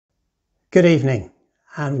Good evening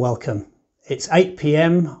and welcome. It's 8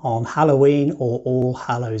 p.m. on Halloween or All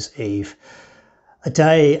Hallows Eve, a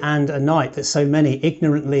day and a night that so many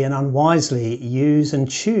ignorantly and unwisely use and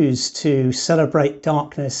choose to celebrate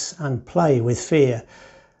darkness and play with fear,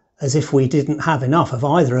 as if we didn't have enough of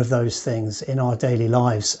either of those things in our daily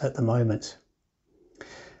lives at the moment.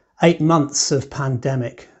 8 months of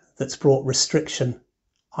pandemic that's brought restriction,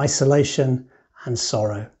 isolation and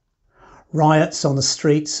sorrow. Riots on the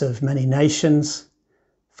streets of many nations,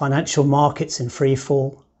 financial markets in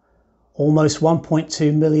freefall, almost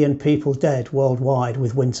 1.2 million people dead worldwide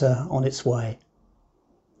with winter on its way.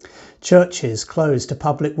 Churches closed to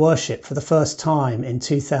public worship for the first time in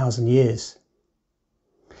 2,000 years.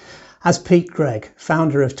 As Pete Gregg,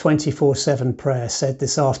 founder of 24/7 Prayer, said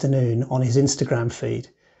this afternoon on his Instagram feed,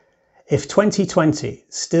 if 2020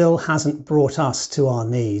 still hasn't brought us to our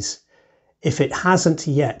knees, if it hasn't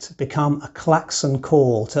yet become a klaxon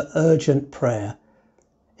call to urgent prayer,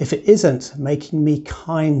 if it isn't making me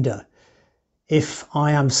kinder, if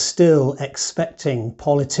I am still expecting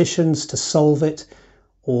politicians to solve it,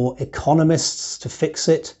 or economists to fix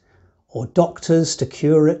it, or doctors to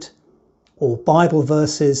cure it, or Bible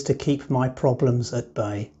verses to keep my problems at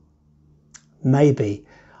bay, maybe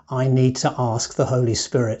I need to ask the Holy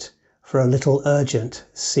Spirit for a little urgent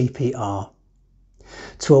CPR.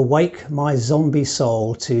 To awake my zombie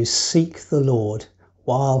soul to seek the Lord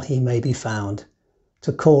while he may be found,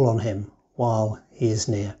 to call on him while he is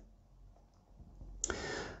near.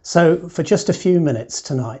 So for just a few minutes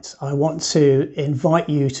tonight, I want to invite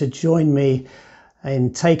you to join me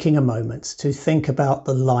in taking a moment to think about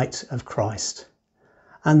the light of Christ.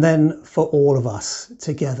 And then for all of us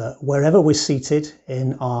together, wherever we're seated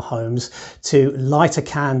in our homes, to light a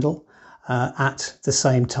candle at the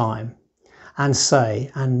same time, and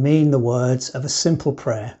say and mean the words of a simple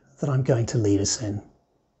prayer that I'm going to lead us in.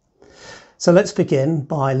 So let's begin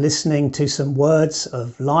by listening to some words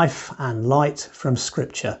of life and light from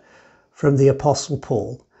Scripture, from the Apostle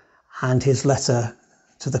Paul and his letter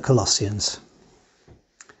to the Colossians.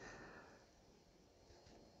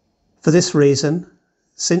 For this reason,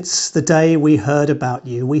 since the day we heard about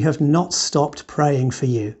you, we have not stopped praying for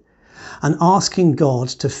you and asking God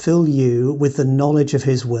to fill you with the knowledge of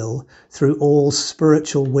his will through all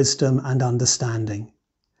spiritual wisdom and understanding.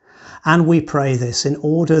 And we pray this in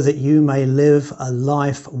order that you may live a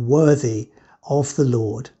life worthy of the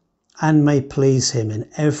Lord and may please him in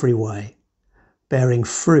every way, bearing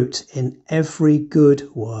fruit in every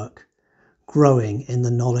good work, growing in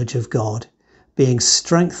the knowledge of God, being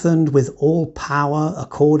strengthened with all power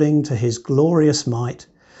according to his glorious might,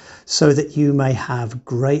 so that you may have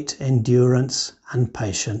great endurance and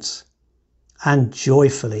patience, and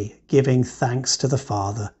joyfully giving thanks to the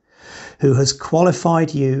Father, who has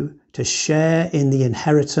qualified you to share in the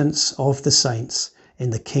inheritance of the saints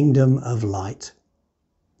in the kingdom of light.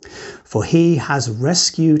 For he has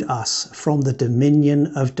rescued us from the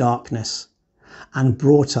dominion of darkness and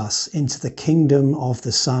brought us into the kingdom of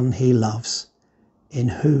the Son he loves, in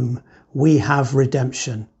whom we have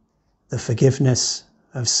redemption, the forgiveness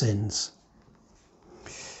of sins.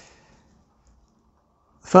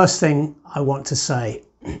 First thing I want to say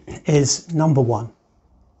is, number one,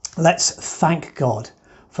 let's thank God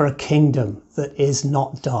for a kingdom that is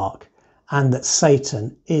not dark and that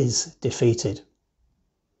Satan is defeated.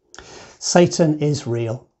 Satan is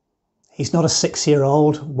real. He's not a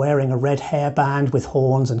 6-year-old wearing a red hairband with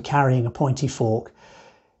horns and carrying a pointy fork.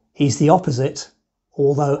 He's the opposite,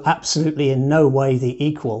 although absolutely in no way the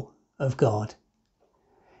equal of God.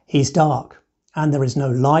 He's dark, and there is no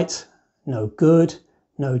light, no good,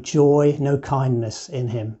 no joy, no kindness in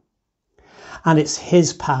him. And it's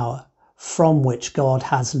his power from which God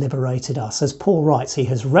has liberated us. As Paul writes, he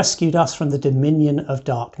has rescued us from the dominion of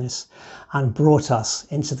darkness and brought us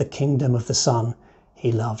into the kingdom of the Son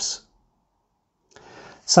he loves.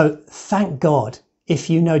 So thank God, if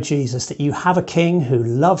you know Jesus, that you have a king who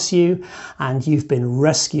loves you and you've been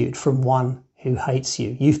rescued from one who hates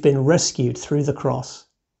you. You've been rescued through the cross.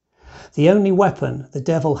 The only weapon the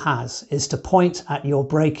devil has is to point at your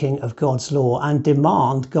breaking of God's law and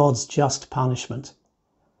demand God's just punishment.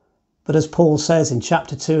 But as Paul says in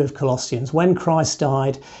chapter 2 of Colossians, when Christ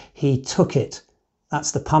died, he took it,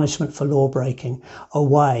 that's the punishment for law breaking,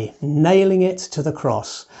 away, nailing it to the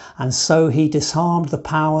cross, and so he disarmed the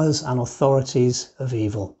powers and authorities of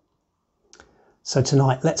evil. So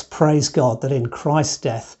tonight, let's praise God that in Christ's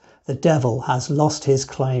death, the devil has lost his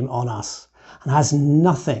claim on us and has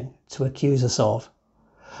nothing to accuse us of.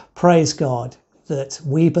 Praise God that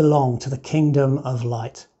we belong to the kingdom of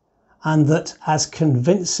light, and that as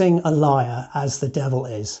convincing a liar as the devil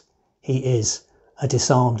is, he is a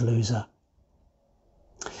disarmed loser.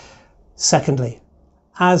 Secondly,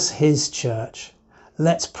 as his church,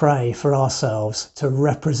 let's pray for ourselves to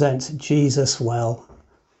represent Jesus well.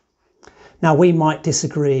 Now, we might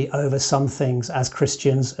disagree over some things as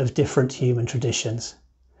Christians of different human traditions,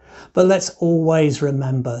 but let's always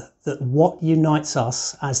remember that what unites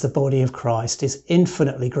us as the body of Christ is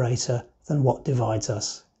infinitely greater than what divides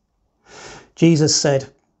us. Jesus said,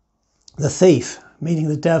 "The thief," meaning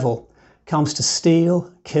the devil, "comes to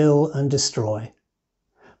steal, kill and destroy,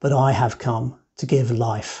 but I have come to give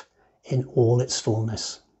life in all its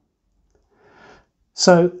fullness."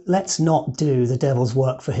 So let's not do the devil's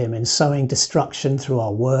work for him in sowing destruction through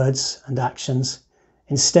our words and actions.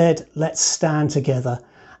 Instead, let's stand together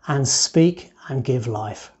and speak and give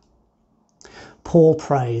life. Paul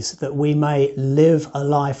prays that we may live a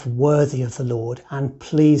life worthy of the Lord and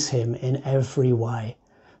please him in every way,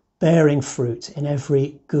 bearing fruit in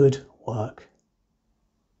every good work.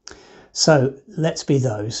 So let's be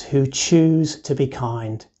those who choose to be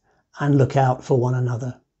kind and look out for one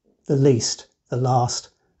another, the least, the last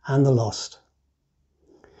and the lost.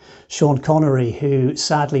 Sean Connery, who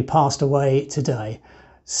sadly passed away today,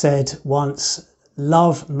 said once,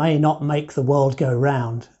 "Love may not make the world go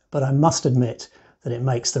round, but I must admit that it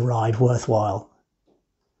makes the ride worthwhile."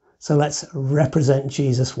 So let's represent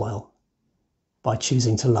Jesus well by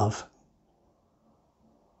choosing to love.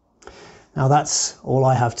 Now that's all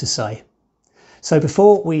I have to say. So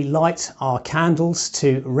before we light our candles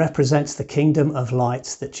to represent the kingdom of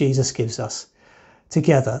light that Jesus gives us,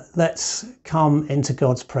 together let's come into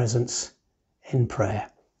God's presence in prayer.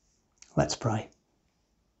 Let's pray.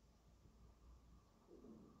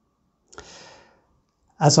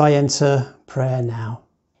 As I enter prayer now,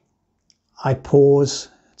 I pause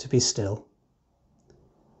to be still,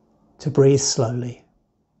 to breathe slowly,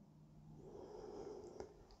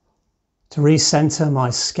 to recenter my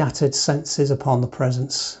scattered senses upon the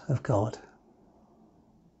presence of God.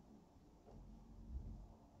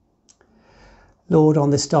 Lord, on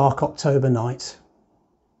this dark October night,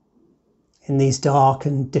 in these dark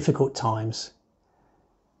and difficult times,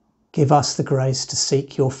 give us the grace to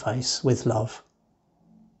seek your face with love.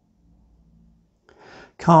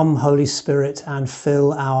 Come, Holy Spirit, and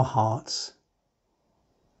fill our hearts,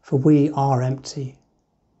 for we are empty,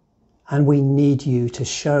 and we need you to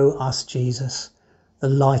show us Jesus, the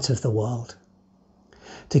light of the world,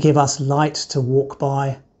 to give us light to walk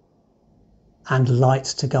by and light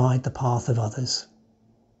to guide the path of others.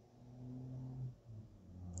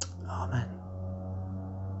 Amen.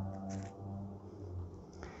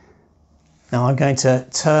 Now I'm going to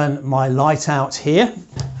turn my light out here,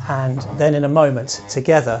 and then in a moment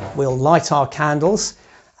together we'll light our candles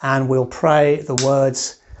and we'll pray the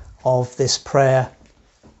words of this prayer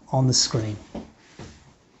on the screen.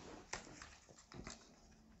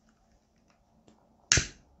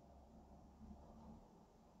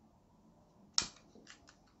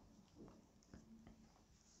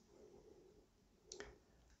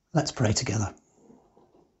 Let's pray together.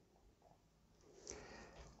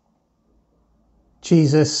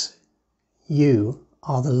 Jesus, you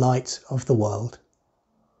are the light of the world.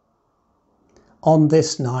 On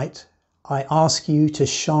this night, I ask you to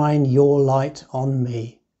shine your light on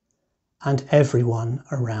me and everyone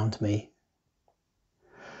around me.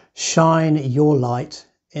 Shine your light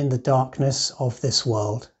in the darkness of this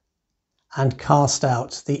world and cast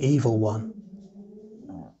out the evil one.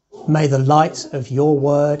 May the light of your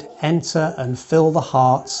word enter and fill the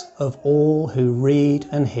hearts of all who read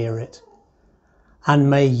and hear it. And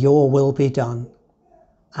may your will be done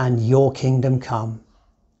and your kingdom come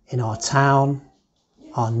in our town,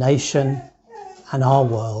 our nation, and our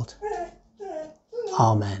world.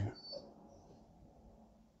 Amen.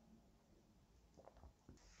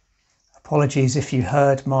 Apologies if you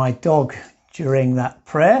heard my dog during that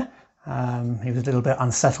prayer. He was a little bit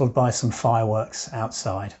unsettled by some fireworks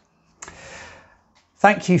outside.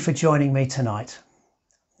 Thank you for joining me tonight.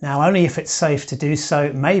 Now, only if it's safe to do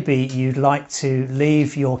so, maybe you'd like to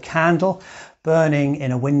leave your candle burning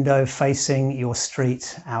in a window facing your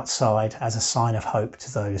street outside as a sign of hope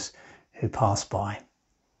to those who pass by.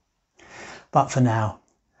 But for now,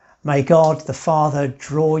 may God the Father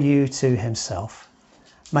draw you to himself.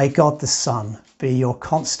 May God the Son be your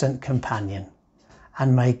constant companion.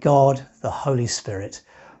 And may God the Holy Spirit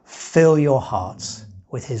fill your hearts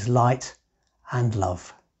with his light and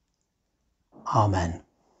love. Amen.